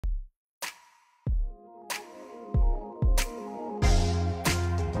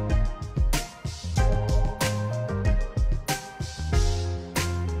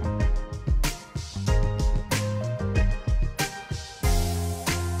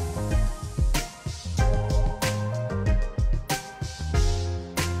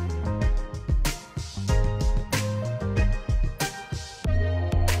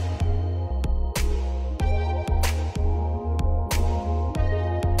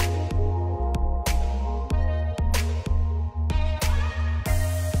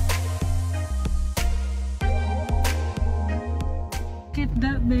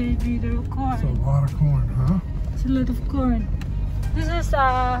Maybe there are corn. It's a lot of corn, huh? It's a lot of corn. This is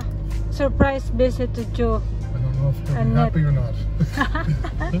a surprise visit to Joe. I don't know if he'll be happy or not.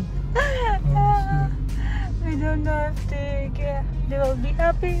 We don't know if they will be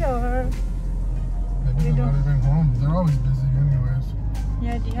happy or Maybe they're not even home. They're always busy anyways.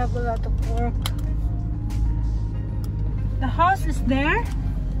 yeah, they have a lot of work. The house is there,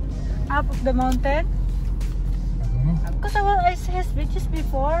 up of the mountain. I don't know. Because I saw his pictures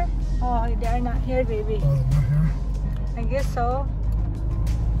before. Oh, they are not here, baby. Oh, they're not here? I guess so.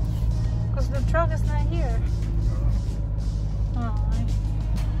 Because the truck is not here. Oh,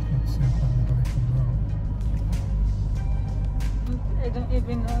 Let's see if anybody comes out. I don't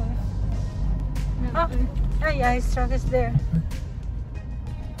even know. Oh, yeah, his truck is there.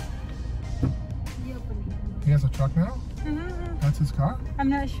 He has a truck now? That's his car? I'm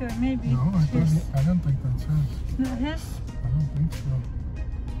not sure, maybe. No, I don't think that's his. Not his? I don't think so.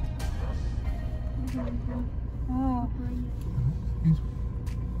 Oh,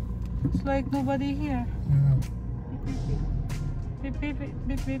 it's like nobody here. Yeah. Beep, beep, beep,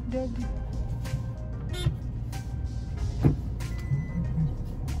 beep, beep, daddy.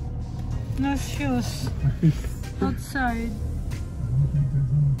 No shoes outside.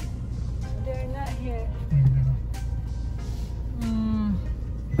 They're not here.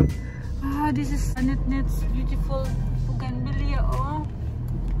 Ah, this is Net's beautiful bougainvillea. Oh.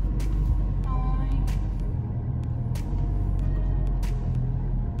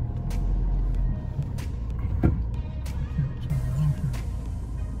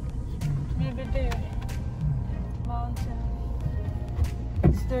 Maybe there. Mountain.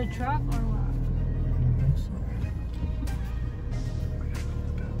 Is there a truck or what? I don't think so.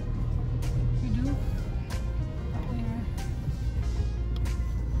 You do? Where?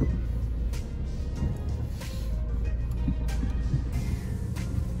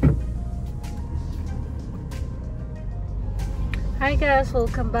 Hi guys,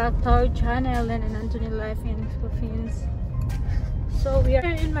 welcome back to our channel and Anthony Life in Philippines. So we are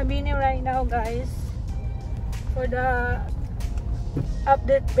in Mabini right now, guys, for the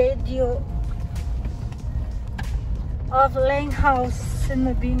update video of Lang House in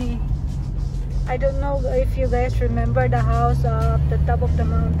Mabini. I don't know if you guys remember the house at the top of the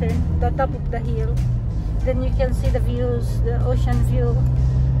mountain, the top of the hill. Then you can see the views, the ocean view.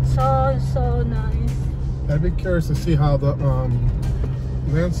 So nice. I'd be curious to see how the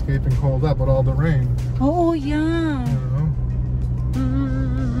landscaping hold up with all the rain. Oh yeah. You know?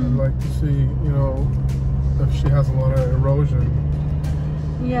 I'd like to see, you know, if she has a lot of erosion.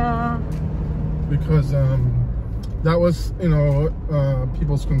 Yeah. Because that was, you know,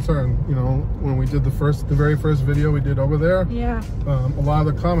 people's concern. You know, when we did the very first video we did over there. Yeah. A lot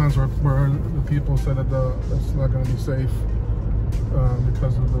of the comments were the people said that it's not going to be safe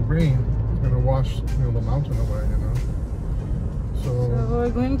because of the rain. It's going to wash, you know, the mountain away. You know. So we're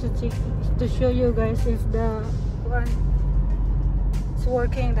going to show you guys if the one is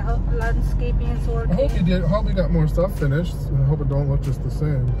working, the landscaping is working. I hope you got more stuff finished. I hope it don't look just the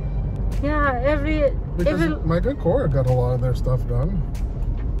same. Yeah, Because my good core got a lot of their stuff done.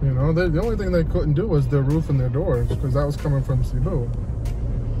 You know, the only thing they couldn't do was their roof and their doors because that was coming from Cebu.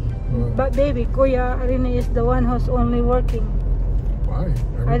 But baby, Kuya Arine is the one who's only working. Why?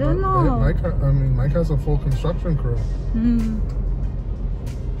 I don't know. Mike has a full construction crew.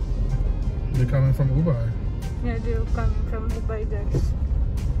 They're coming from Ubay. Yeah, they're coming from Ubay, guys.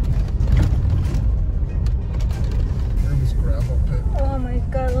 And this gravel pit. Oh my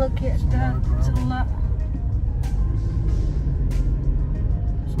God, look at that. It's a lot.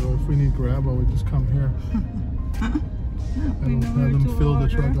 So if we need gravel, we just come here. And have them fill the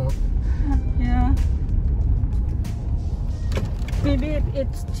truck up. Yeah. Maybe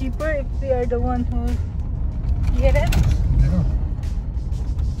it's cheaper if we are the one who get it. Yeah.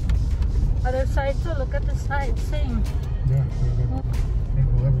 Other side too. Look at the side. Same. Yeah.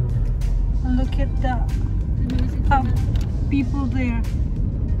 People everywhere. And look at the people there.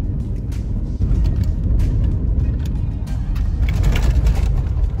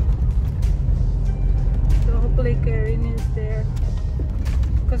 So hopefully Karen is there.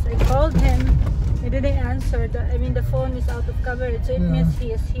 Because I called him, he didn't answer. The phone is out of coverage, so it means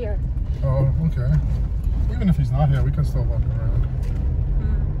he is here. Oh, okay. Even if he's not here, we can still walk around.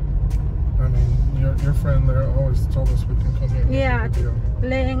 I mean, your friend there always told us we can come here. Yeah,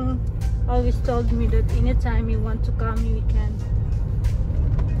 Leng always told me that anytime you want to come, we can.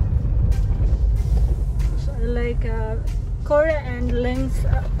 So I like Cora and Leng's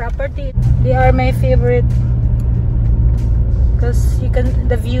property. They are my favorite because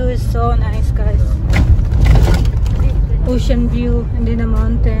the view is so nice, guys. ocean view and then a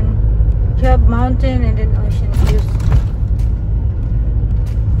mountain. You have mountain and then ocean views.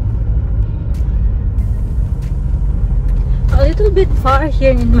 A little bit far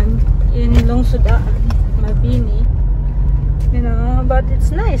here in Lungsodaan, Mabini, you know, but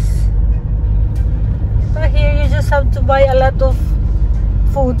it's nice. But here you just have to buy a lot of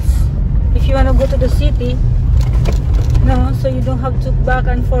foods if you want to go to the city, no, so you don't have to back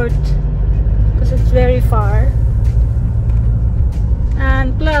and forth because it's very far.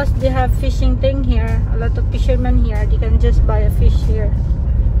 And plus they have fishing thing here, a lot of fishermen here. They can just buy a fish here,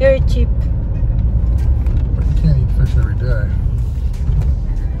 very cheap. But you can't eat fish every day.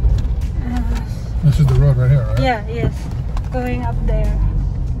 This is the road right here, right? Yeah, yes, going up there,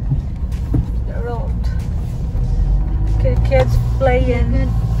 the road. Okay, kids playing.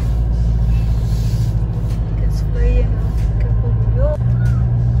 Kids playing.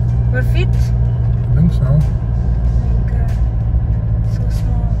 We're fit? I think so. Oh my God, so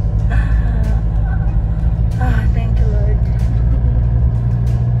small. Ah, thank you, Lord.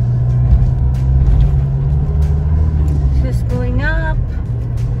 Just going up.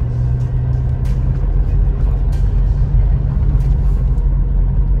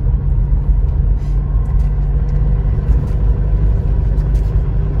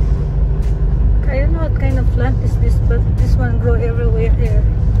 I don't know what kind of plant is this, but this one grow everywhere here.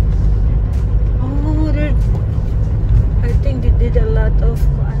 Oh, I think they did a lot of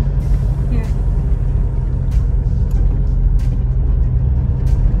fun here.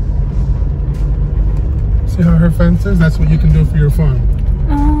 See how her fence is? That's what you can do for your fun.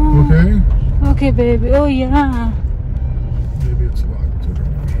 Oh, Okay? okay, baby. Oh, yeah. Maybe it's locked. I don't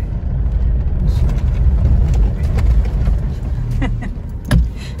know. Let's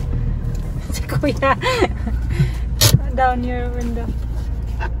see. Si Kuya. Down your window.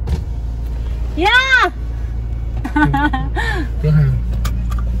 Yeah! Go ahead.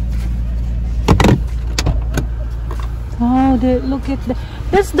 Oh, look at that.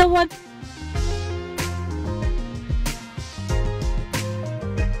 That's the one.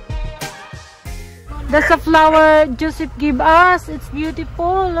 That's a flower Joseph gave us. It's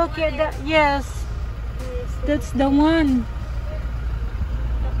beautiful. Look at that. Yes. That's the one.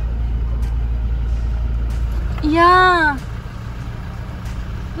 Yeah.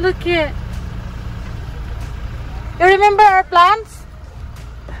 Look at. You remember our plants?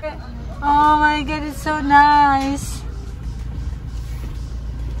 Oh my God, it's so nice.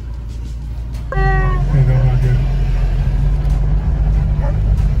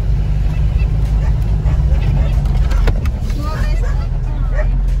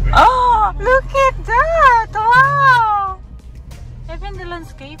 Oh, look at that! Wow! Even the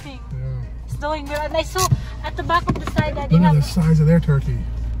landscaping. Yeah. It's doing good. And I saw at the back of the side that they Look at have. the size of their turkey.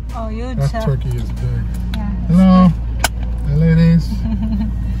 Oh, huge. That turkey is big. Yeah. Hello. Hi, ladies.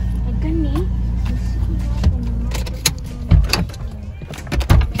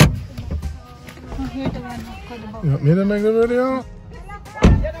 Oh, here the one. You want me to make the video?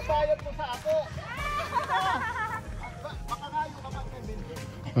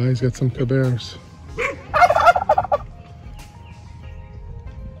 Oh, he's got some cabears.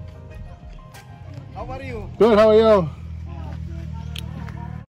 How are you? Good, how are you?